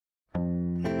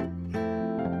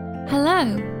Hello,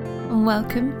 and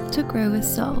welcome to Grow with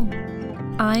Soul.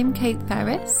 I'm Kate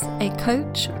Ferris, a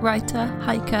coach, writer,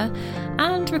 hiker,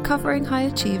 and recovering high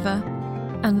achiever,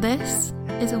 and this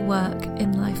is a Work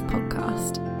in Life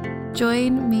podcast.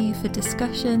 Join me for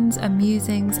discussions and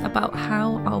musings about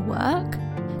how our work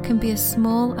can be a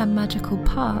small and magical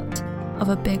part of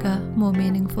a bigger, more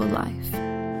meaningful life.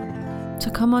 So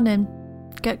come on in,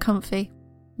 get comfy,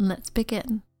 and let's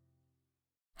begin.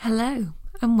 Hello,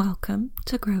 and welcome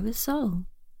to Grow with Soul.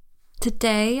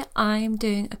 Today I'm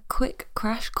doing a quick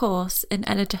crash course in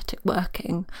energetic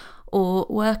working, or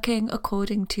working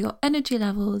according to your energy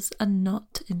levels and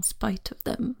not in spite of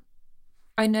them.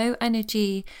 I know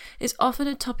energy is often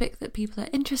a topic that people are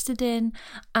interested in,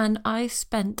 and I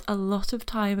spent a lot of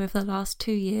time over the last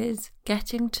 2 years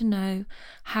getting to know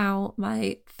how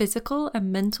my physical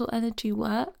and mental energy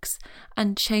works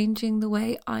and changing the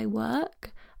way I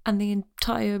work and the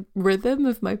entire rhythm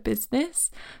of my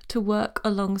business to work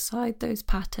alongside those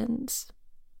patterns.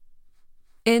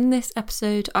 In this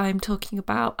episode, I'm talking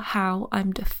about how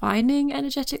I'm defining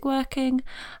energetic working,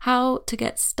 how to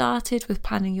get started with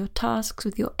planning your tasks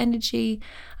with your energy,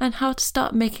 and how to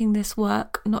start making this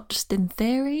work not just in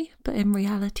theory, but in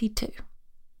reality too.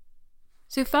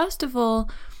 So first of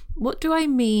all, what do I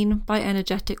mean by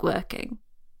energetic working?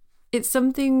 It's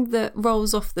something that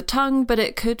rolls off the tongue, but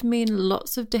it could mean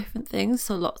lots of different things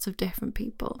to lots of different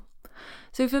people.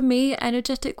 So for me,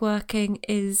 energetic working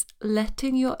is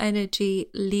letting your energy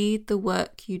lead the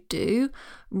work you do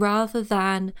rather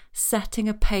than setting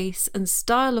a pace and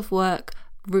style of work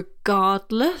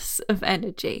regardless of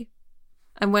energy.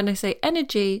 And when I say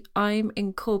energy, I'm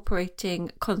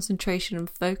incorporating concentration and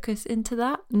focus into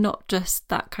that, not just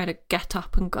that kind of get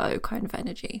up and go kind of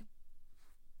energy.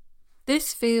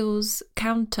 This feels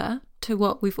counter to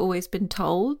what we've always been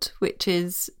told, which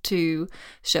is to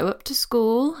show up to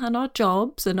school and our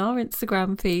jobs and our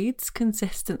Instagram feeds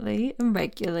consistently and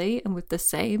regularly and with the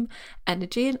same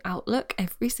energy and outlook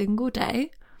every single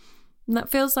day. And that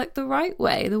feels like the right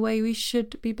way, the way we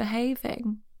should be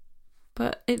behaving.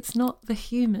 But it's not the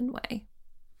human way.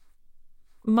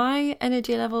 My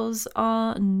energy levels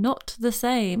are not the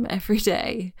same every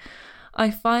day. I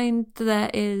find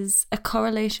there is a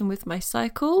correlation with my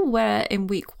cycle where in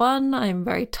week 1 I'm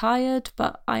very tired,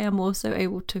 but I am also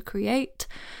able to create.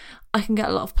 I can get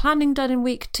a lot of planning done in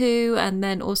week 2 and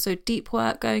then also deep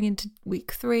work going into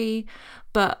week 3.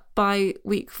 But by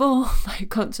week 4, my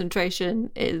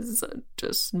concentration is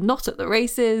just not at the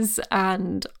races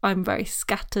and I'm very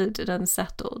scattered and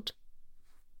unsettled.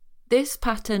 This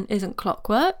pattern isn't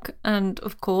clockwork, and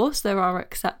of course there are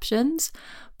exceptions,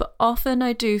 but often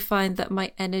I do find that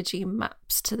my energy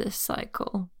maps to this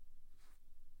cycle.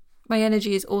 My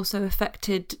energy is also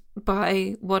affected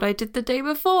by what I did the day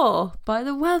before, by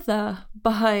the weather,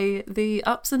 by the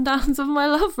ups and downs of my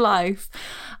love life,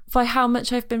 by how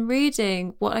much I've been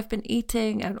reading, what I've been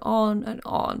eating, and on and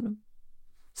on.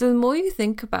 So the more you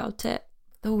think about it,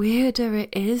 the weirder it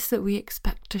is that we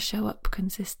expect to show up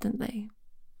consistently.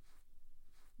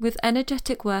 With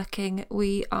energetic working,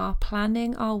 we are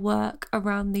planning our work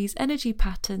around these energy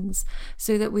patterns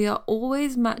so that we are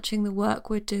always matching the work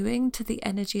we're doing to the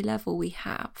energy level we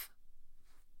have.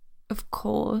 Of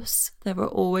course, there are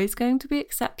always going to be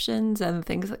exceptions and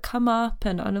things that come up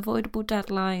and unavoidable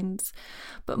deadlines,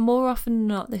 but more often than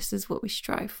not, this is what we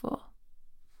strive for.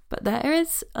 But there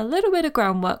is a little bit of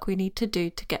groundwork we need to do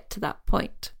to get to that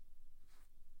point.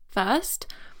 First,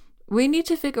 we need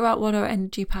to figure out what our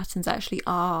energy patterns actually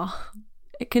are.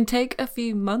 It can take a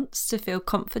few months to feel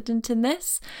confident in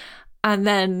this, and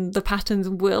then the patterns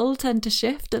will tend to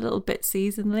shift a little bit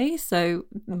seasonally. So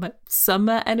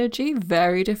summer energy,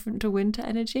 very different to winter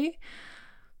energy.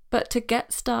 But to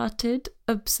get started,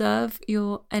 observe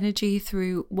your energy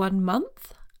through 1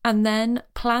 month, and then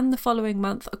plan the following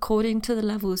month according to the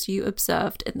levels you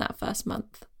observed in that first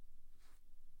month.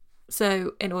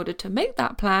 So in order to make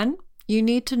that plan, you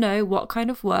need to know what kind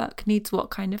of work needs what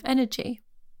kind of energy.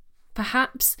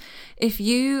 Perhaps if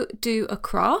you do a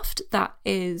craft that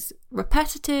is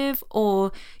repetitive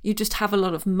or you just have a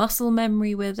lot of muscle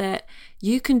memory with it,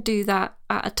 you can do that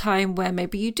at a time where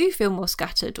maybe you do feel more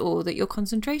scattered or that your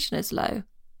concentration is low.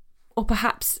 Or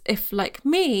perhaps if, like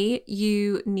me,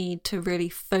 you need to really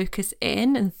focus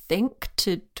in and think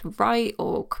to write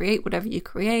or create whatever you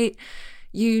create,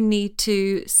 you need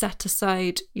to set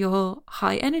aside your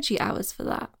high energy hours for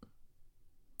that.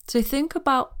 So think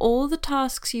about all the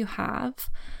tasks you have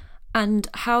and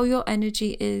how your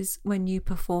energy is when you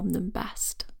perform them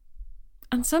best.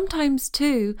 And sometimes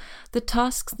too, the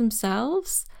tasks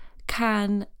themselves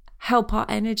can help our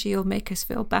energy or make us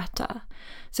feel better.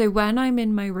 So when I'm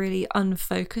in my really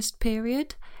unfocused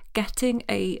period, getting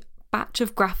a batch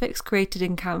of graphics created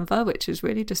in Canva, which is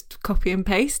really just copy and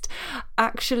paste,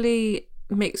 actually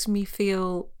makes me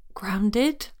feel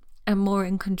grounded and more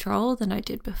in control than I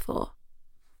did before.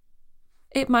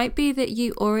 It might be that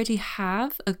you already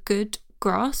have a good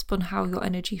grasp on how your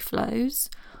energy flows,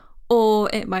 or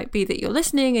it might be that you're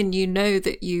listening and you know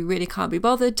that you really can't be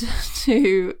bothered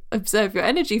to observe your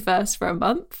energy first for a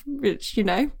month, which,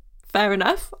 fair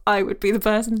enough. I would be the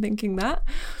person thinking that.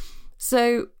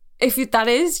 So if that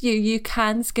is you, you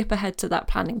can skip ahead to that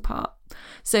planning part.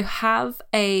 So have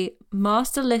a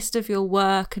master list of your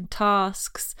work and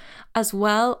tasks, as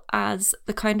well as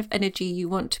the kind of energy you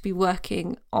want to be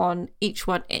working on each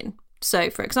one in. So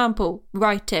for example,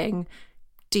 writing,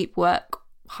 deep work,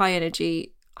 high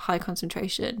energy, high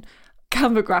concentration,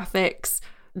 Canva graphics,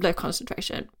 low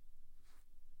concentration.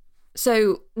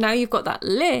 So now you've got that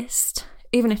list,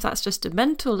 even if that's just a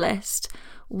mental list,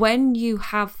 when you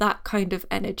have that kind of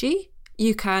energy,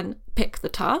 you can pick the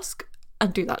task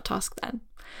and do that task then.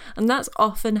 And that's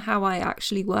often how I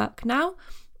actually work now.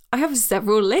 I have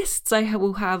several lists. I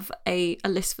will have a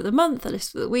list for the month, a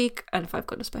list for the week, and if I've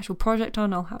got a special project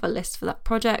on, I'll have a list for that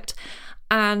project.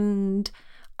 And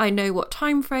I know what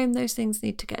time frame those things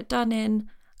need to get done in.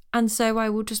 And so I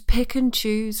will just pick and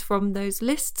choose from those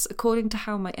lists according to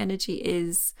how my energy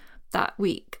is that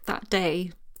week, that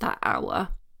day, that hour.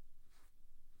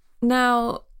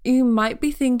 Now, you might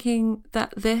be thinking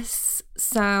that this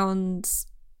sounds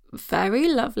very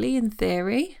lovely in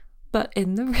theory, but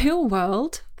in the real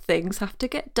world, things have to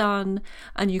get done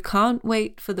and you can't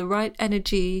wait for the right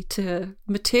energy to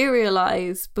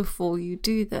materialize before you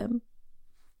do them.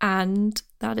 And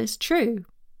that is true.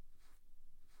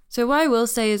 So what I will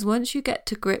say is once you get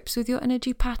to grips with your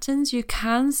energy patterns, you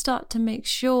can start to make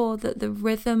sure that the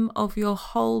rhythm of your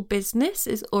whole business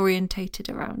is orientated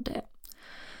around it.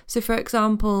 So for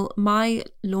example, my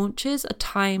launches are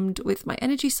timed with my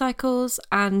energy cycles,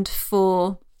 and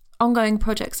for ongoing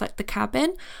projects like the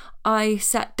cabin, I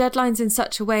set deadlines in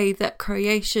such a way that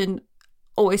creation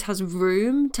always has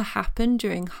room to happen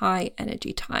during high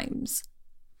energy times.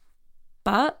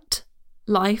 But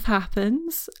life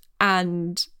happens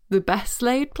and the best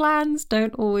laid plans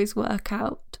don't always work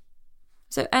out.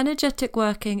 So energetic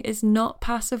working is not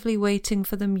passively waiting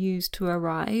for the muse to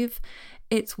arrive.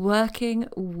 It's working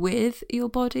with your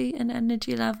body and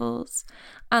energy levels.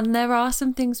 And there are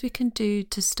some things we can do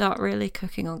to start really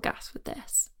cooking on gas with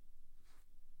this.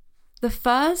 The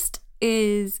first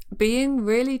is being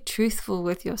really truthful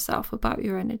with yourself about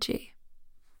your energy.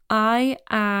 I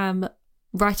am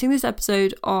writing this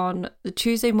episode on the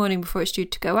Tuesday morning before it's due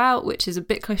to go out, which is a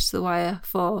bit close to the wire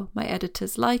for my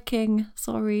editor's liking.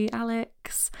 Sorry,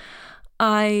 Alex.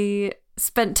 I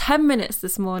spent 10 minutes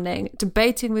this morning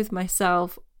debating with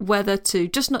myself whether to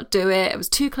just not do it. It was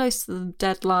too close to the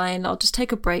deadline. I'll just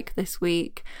take a break this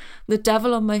week. The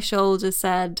devil on my shoulder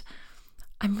said,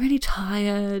 I'm really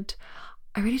tired.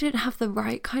 I really don't have the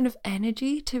right kind of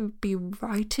energy to be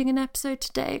writing an episode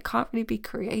today. I can't really be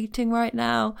creating right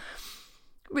now.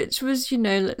 Which was,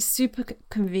 super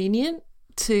convenient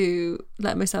to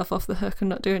let myself off the hook and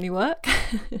not do any work.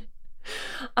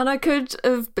 And I could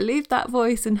have believed that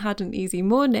voice and had an easy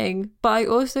morning, but I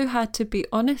also had to be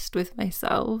honest with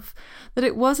myself that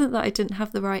it wasn't that I didn't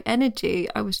have the right energy.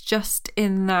 I was just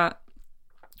in that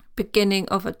beginning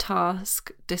of a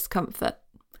task discomfort.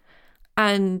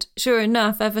 And sure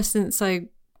enough, ever since I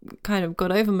kind of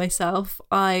got over myself,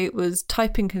 I was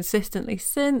typing consistently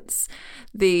since.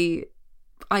 The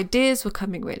ideas were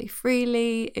coming really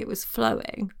freely. It was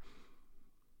flowing.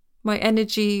 My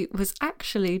energy was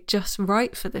actually just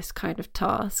right for this kind of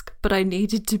task, but I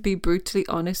needed to be brutally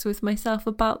honest with myself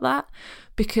about that,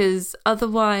 because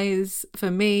otherwise,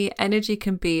 for me, energy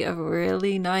can be a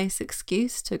really nice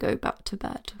excuse to go back to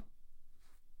bed.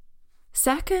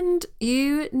 Second,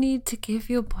 you need to give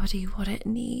your body what it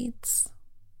needs.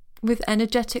 With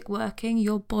energetic working,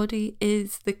 your body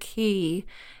is the key.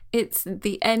 It's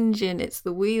the engine, it's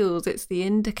the wheels, it's the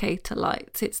indicator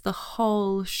lights, it's the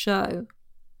whole show.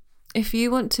 If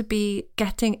you want to be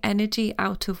getting energy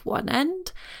out of one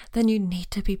end, then you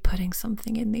need to be putting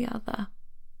something in the other.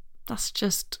 That's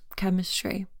just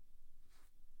chemistry.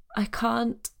 I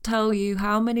can't tell you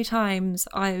how many times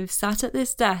I've sat at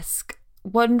this desk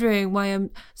wondering why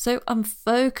I'm so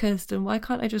unfocused and why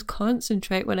can't I just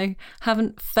concentrate when I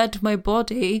haven't fed my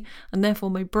body and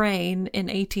therefore my brain in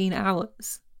 18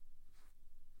 hours.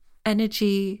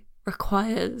 Energy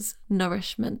requires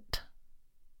nourishment.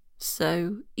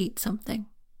 So eat something.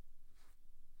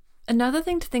 Another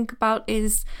thing to think about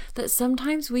is that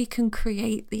sometimes we can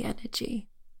create the energy.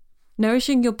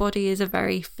 Nourishing your body is a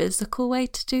very physical way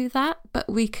to do that, but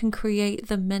we can create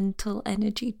the mental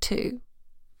energy too.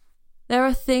 There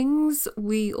are things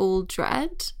we all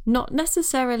dread, not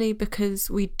necessarily because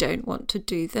we don't want to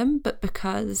do them, but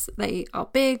because they are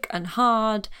big and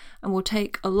hard and will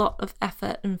take a lot of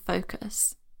effort and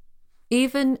focus.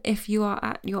 Even if you are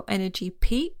at your energy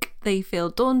peak, they feel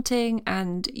daunting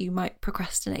and you might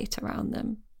procrastinate around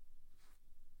them.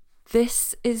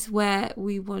 This is where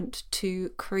we want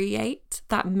to create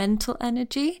that mental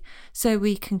energy so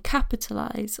we can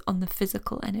capitalize on the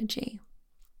physical energy.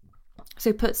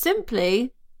 So put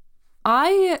simply,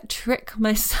 I trick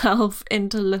myself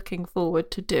into looking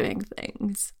forward to doing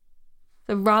things.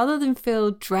 So rather than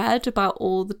feel dread about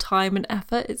all the time and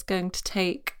effort it's going to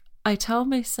take, I tell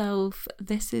myself,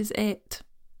 this is it.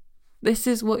 This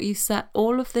is what you set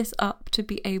all of this up to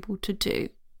be able to do.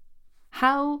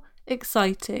 How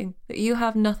exciting that you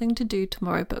have nothing to do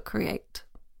tomorrow but create.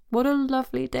 What a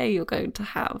lovely day you're going to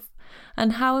have,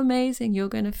 and how amazing you're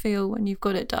going to feel when you've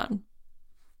got it done.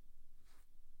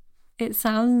 It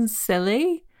sounds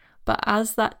silly, but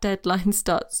as that deadline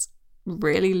starts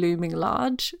really looming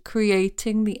large,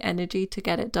 creating the energy to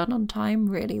get it done on time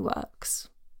really works.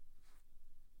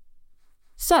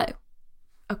 So,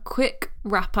 a quick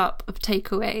wrap up of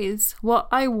takeaways. What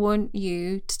I want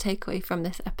you to take away from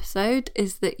this episode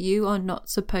is that you are not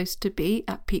supposed to be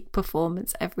at peak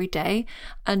performance every day,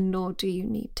 and nor do you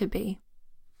need to be.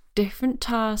 Different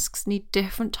tasks need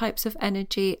different types of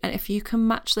energy, and if you can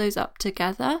match those up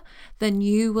together, then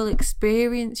you will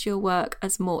experience your work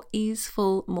as more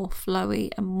easeful, more flowy,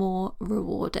 and more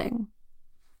rewarding.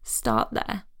 Start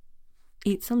there.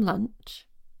 Eat some lunch,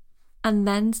 and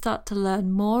then start to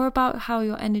learn more about how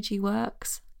your energy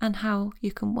works and how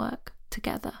you can work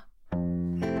together.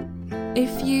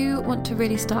 If you want to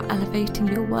really start elevating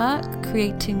your work,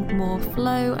 creating more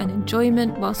flow and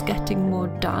enjoyment whilst getting more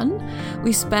done,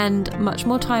 we spend much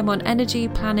more time on energy,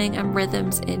 planning and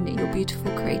rhythms in Your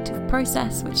Beautiful Creative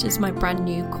Process, which is my brand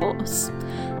new course.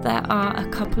 There are a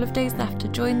couple of days left to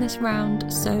join this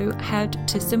round, so head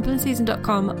to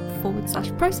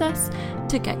simpleandseason.com/process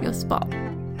to get your spot.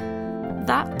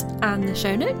 That and the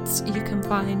show notes you can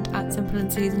find at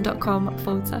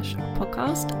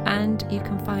simpleandseason.com/podcast, and you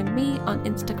can find me on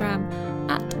Instagram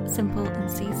at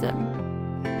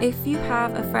simpleandseason. If you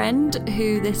have a friend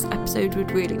who this episode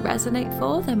would really resonate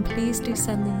for, then please do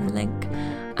send them the link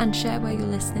and share where you're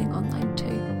listening online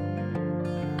too.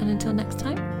 And until next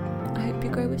time, I hope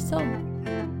you grow with soul.